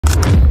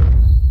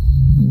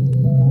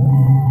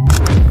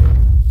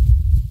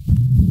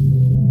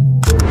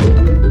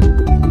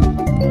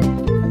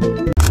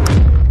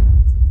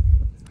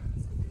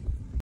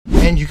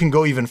can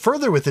go even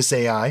further with this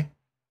AI,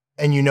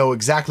 and you know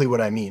exactly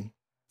what I mean.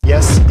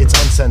 Yes, it's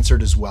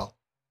uncensored as well.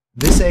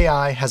 This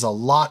AI has a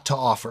lot to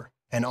offer,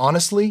 and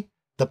honestly,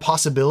 the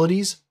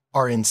possibilities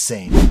are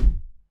insane.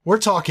 We're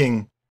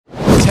talking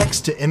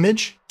text to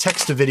image,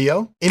 text to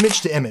video, image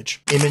to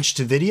image, image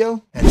to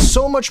video, and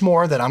so much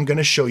more that I'm going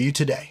to show you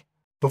today.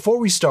 Before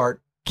we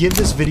start, give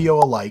this video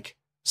a like,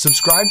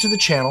 subscribe to the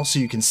channel so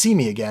you can see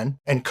me again,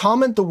 and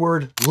comment the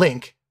word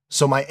link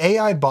so my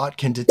AI bot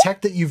can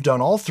detect that you've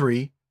done all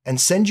three and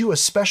send you a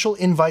special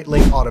invite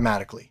link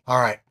automatically.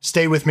 All right,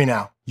 stay with me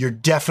now. You're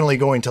definitely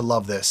going to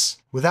love this.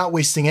 Without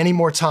wasting any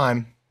more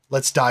time,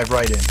 let's dive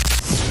right in.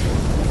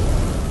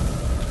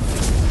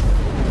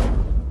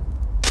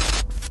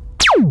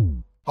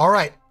 All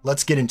right,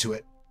 let's get into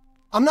it.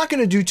 I'm not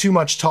going to do too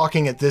much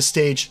talking at this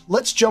stage.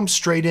 Let's jump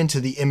straight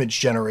into the image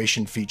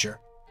generation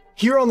feature.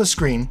 Here on the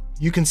screen,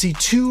 you can see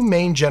two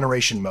main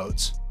generation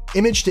modes,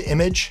 image to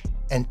image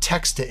and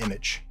text to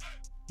image.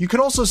 You can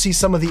also see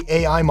some of the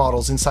AI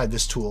models inside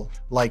this tool,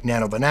 like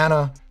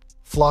Nanobanana,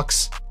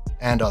 Flux,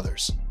 and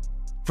others.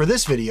 For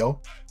this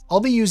video, I'll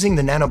be using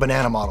the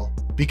Nanobanana model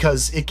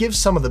because it gives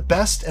some of the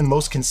best and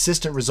most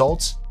consistent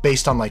results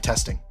based on my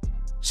testing.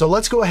 So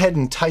let's go ahead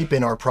and type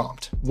in our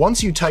prompt.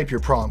 Once you type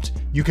your prompt,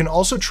 you can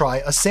also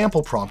try a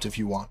sample prompt if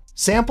you want.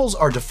 Samples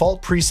are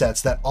default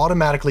presets that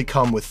automatically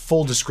come with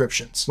full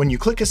descriptions. When you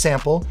click a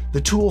sample,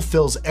 the tool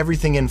fills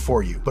everything in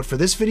for you. But for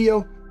this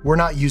video, we're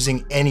not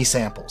using any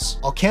samples.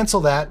 I'll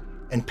cancel that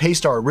and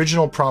paste our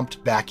original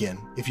prompt back in.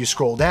 If you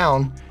scroll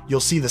down, you'll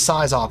see the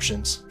size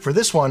options. For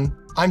this one,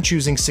 I'm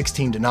choosing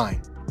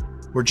 16:9.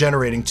 We're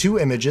generating 2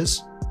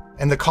 images,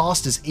 and the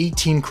cost is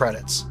 18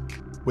 credits.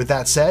 With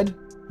that said,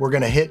 we're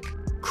gonna hit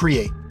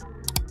create.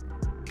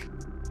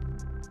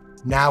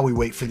 Now we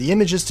wait for the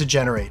images to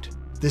generate.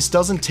 This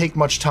doesn't take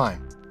much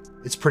time.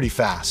 It's pretty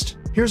fast.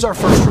 Here's our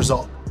first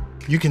result.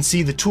 You can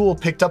see the tool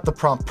picked up the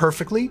prompt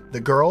perfectly, the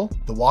girl,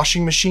 the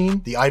washing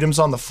machine, the items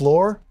on the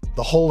floor,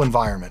 the whole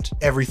environment.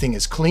 Everything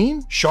is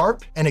clean,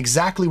 sharp, and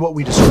exactly what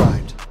we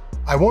described.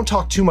 I won't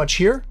talk too much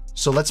here,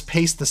 so let's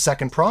paste the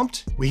second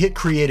prompt. We hit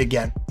create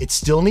again. It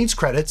still needs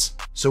credits,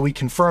 so we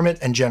confirm it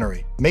and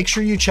generate. Make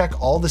sure you check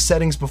all the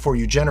settings before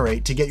you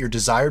generate to get your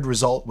desired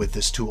result with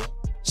this tool.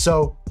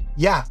 So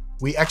yeah,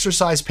 we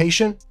exercise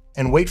patience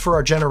and wait for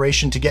our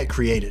generation to get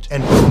created.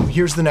 And boom,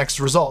 here's the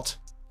next result.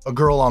 A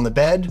girl on the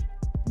bed,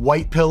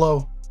 white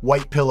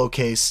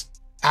pillowcase,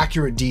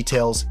 accurate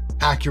details,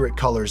 accurate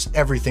colors,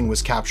 everything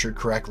was captured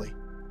correctly.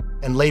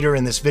 And later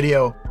in this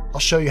video, I'll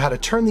show you how to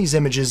turn these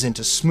images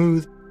into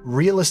smooth,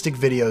 realistic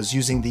videos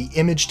using the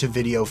image to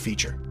video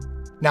feature.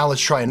 Now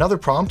let's try another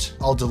prompt.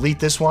 I'll delete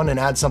this one and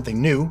add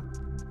something new.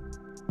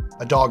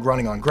 A dog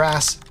running on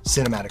grass,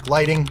 cinematic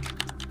lighting.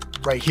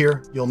 Right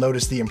here, you'll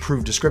notice the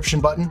improved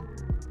description button.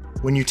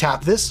 When you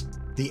tap this,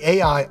 the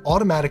AI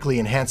automatically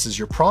enhances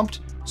your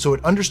prompt so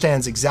it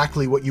understands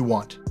exactly what you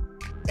want.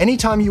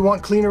 Anytime you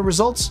want cleaner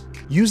results,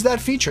 use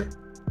that feature.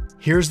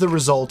 Here's the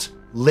result,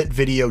 lit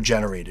video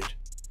generated.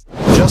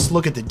 Just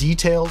look at the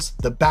details,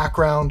 the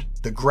background,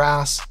 the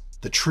grass,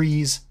 the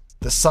trees,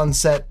 the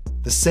sunset,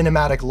 the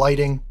cinematic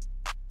lighting.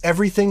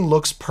 Everything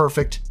looks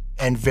perfect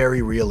and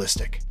very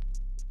realistic.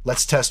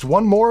 Let's test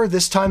one more.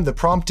 This time the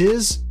prompt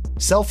is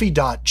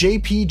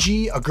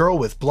selfie.jpg, a girl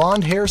with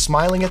blonde hair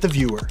smiling at the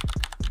viewer.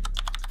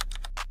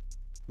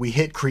 We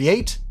hit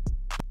create,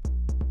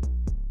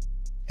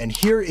 and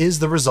here is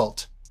the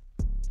result.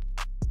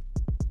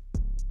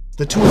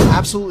 The tool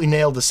absolutely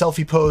nailed the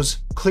selfie pose,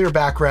 clear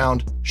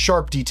background,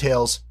 sharp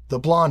details, the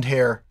blonde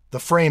hair, the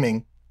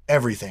framing,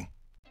 everything.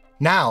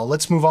 Now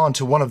let's move on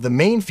to one of the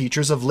main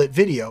features of lit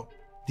video,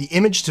 the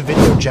image to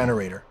video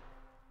generator.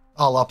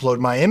 I'll upload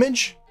my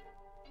image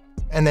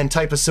and then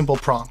type a simple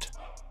prompt.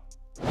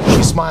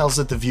 She smiles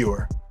at the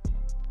viewer.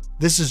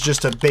 This is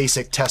just a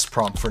basic test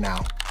prompt for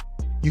now.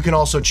 You can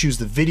also choose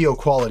the video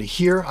quality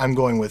here. I'm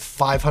going with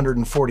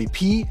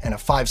 540p and a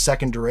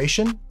 5-second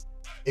duration.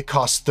 It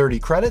costs 30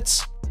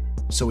 credits,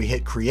 so we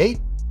hit create.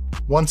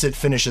 Once it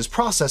finishes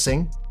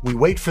processing, we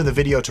wait for the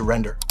video to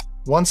render.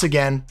 Once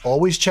again,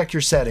 always check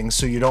your settings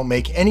so you don't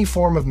make any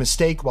form of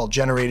mistake while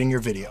generating your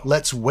video.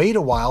 Let's wait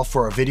a while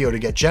for our video to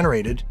get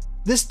generated.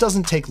 This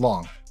doesn't take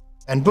long.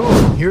 And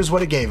boom, here's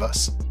what it gave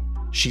us.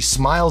 She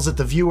smiles at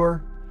the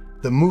viewer,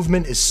 the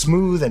movement is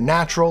smooth and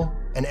natural,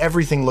 and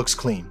everything looks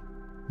clean.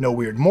 No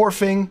weird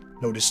morphing,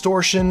 no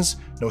distortions,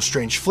 no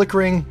strange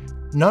flickering,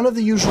 none of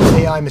the usual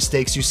AI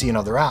mistakes you see in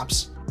other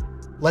apps.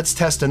 Let's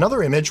test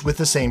another image with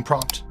the same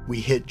prompt. We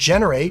hit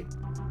generate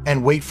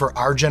and wait for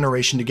our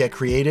generation to get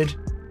created.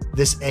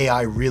 This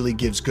AI really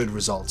gives good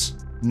results.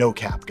 No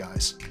cap,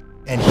 guys.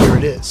 And here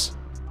it is.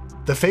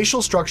 The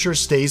facial structure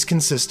stays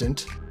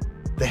consistent,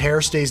 the hair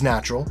stays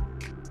natural,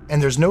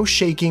 and there's no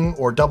shaking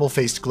or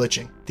double-faced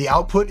glitching. The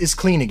output is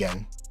clean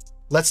again.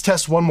 Let's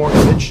test one more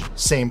image,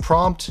 same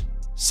prompt,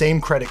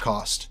 same credit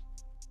cost.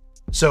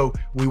 So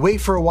we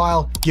wait for a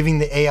while, giving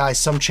the AI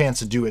some chance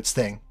to do its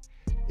thing.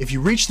 If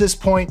you reach this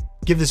point,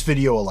 give this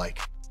video a like.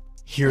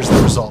 Here's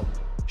the result.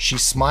 She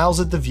smiles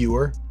at the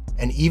viewer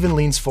and even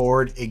leans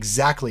forward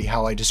exactly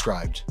how I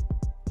described.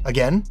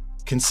 Again,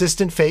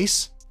 consistent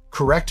face,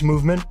 correct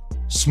movement,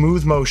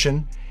 smooth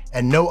motion,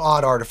 and no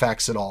odd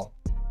artifacts at all.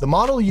 The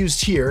model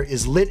used here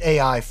is Lit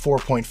AI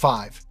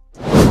 4.5.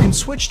 You can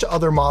switch to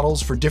other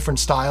models for different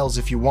styles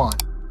if you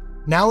want.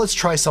 Now let's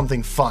try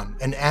something fun,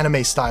 an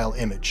anime-style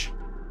image.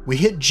 We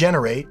hit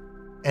generate,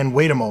 and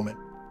wait a moment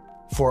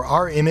for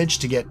our image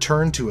to get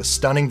turned to a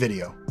stunning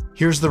video.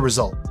 Here's the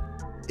result.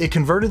 It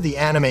converted the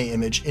anime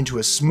image into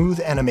a smooth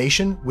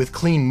animation with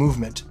clean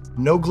movement,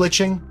 no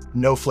glitching,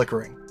 no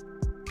flickering.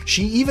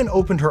 She even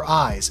opened her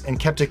eyes and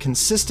kept a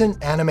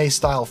consistent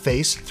anime-style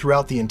face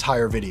throughout the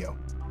entire video.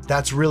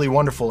 That's really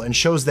wonderful and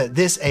shows that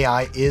this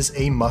AI is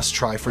a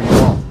must-try for you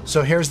all.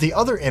 So here's the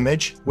other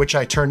image, which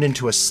I turned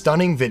into a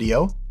stunning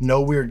video.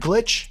 No weird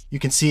glitch. You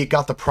can see it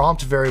got the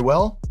prompt very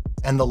well,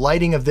 and the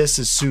lighting of this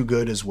is so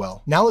good as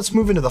well. Now let's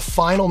move into the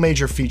final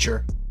major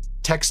feature,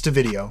 text to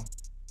video.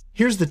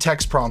 Here's the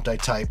text prompt I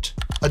typed.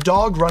 A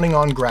dog running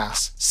on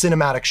grass,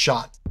 cinematic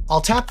shot. I'll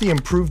tap the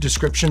Improve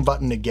Description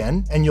button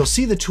again, and you'll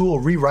see the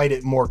tool rewrite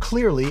it more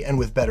clearly and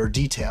with better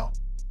detail.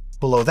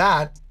 Below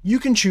that, you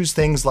can choose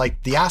things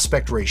like the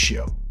aspect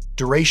ratio,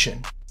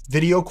 duration,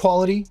 video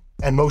quality,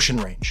 and motion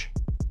range.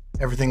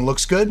 Everything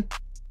looks good,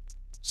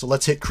 so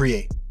let's hit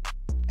create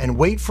and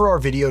wait for our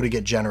video to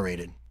get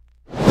generated.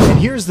 And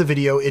here's the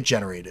video it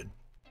generated.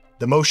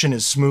 The motion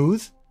is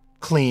smooth,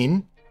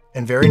 clean,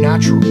 and very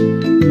natural.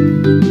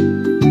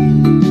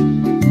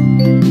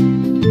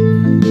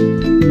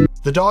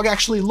 The dog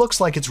actually looks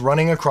like it's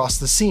running across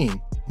the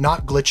scene,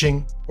 not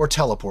glitching or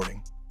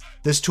teleporting.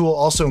 This tool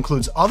also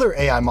includes other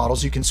AI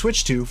models you can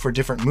switch to for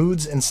different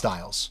moods and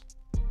styles.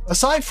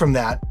 Aside from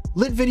that,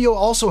 Lit Video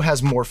also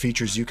has more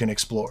features you can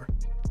explore.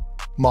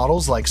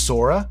 Models like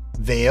Sora,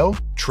 Veo,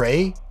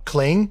 Trey,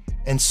 Kling,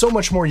 and so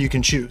much more you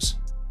can choose.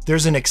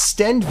 There's an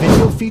extend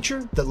video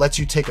feature that lets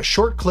you take a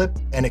short clip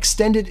and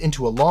extend it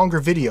into a longer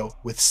video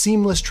with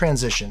seamless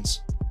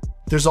transitions.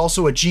 There's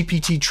also a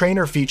GPT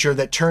trainer feature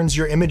that turns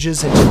your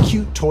images into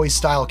cute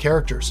toy-style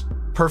characters,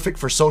 perfect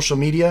for social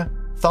media,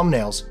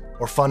 thumbnails,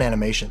 or fun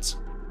animations.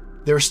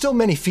 There are still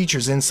many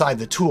features inside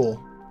the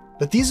tool,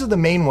 but these are the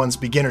main ones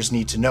beginners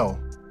need to know.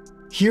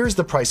 Here's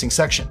the pricing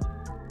section.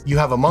 You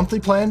have a monthly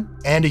plan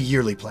and a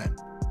yearly plan.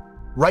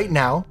 Right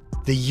now,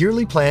 the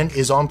yearly plan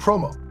is on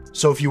promo,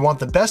 so if you want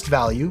the best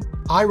value,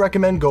 I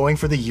recommend going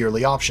for the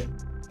yearly option.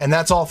 And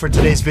that's all for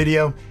today's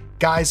video.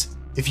 Guys,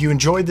 if you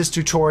enjoyed this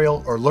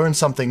tutorial or learned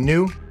something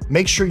new,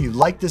 make sure you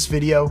like this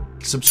video,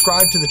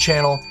 subscribe to the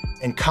channel,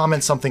 and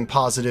comment something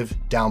positive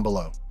down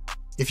below.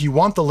 If you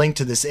want the link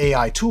to this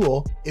AI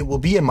tool, it will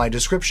be in my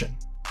description.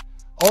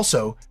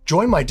 Also,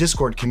 join my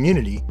Discord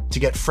community to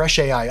get fresh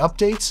AI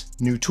updates,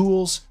 new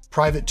tools,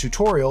 private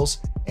tutorials,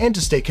 and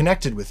to stay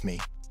connected with me.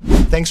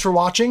 Thanks for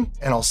watching,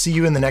 and I'll see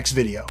you in the next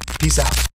video. Peace out.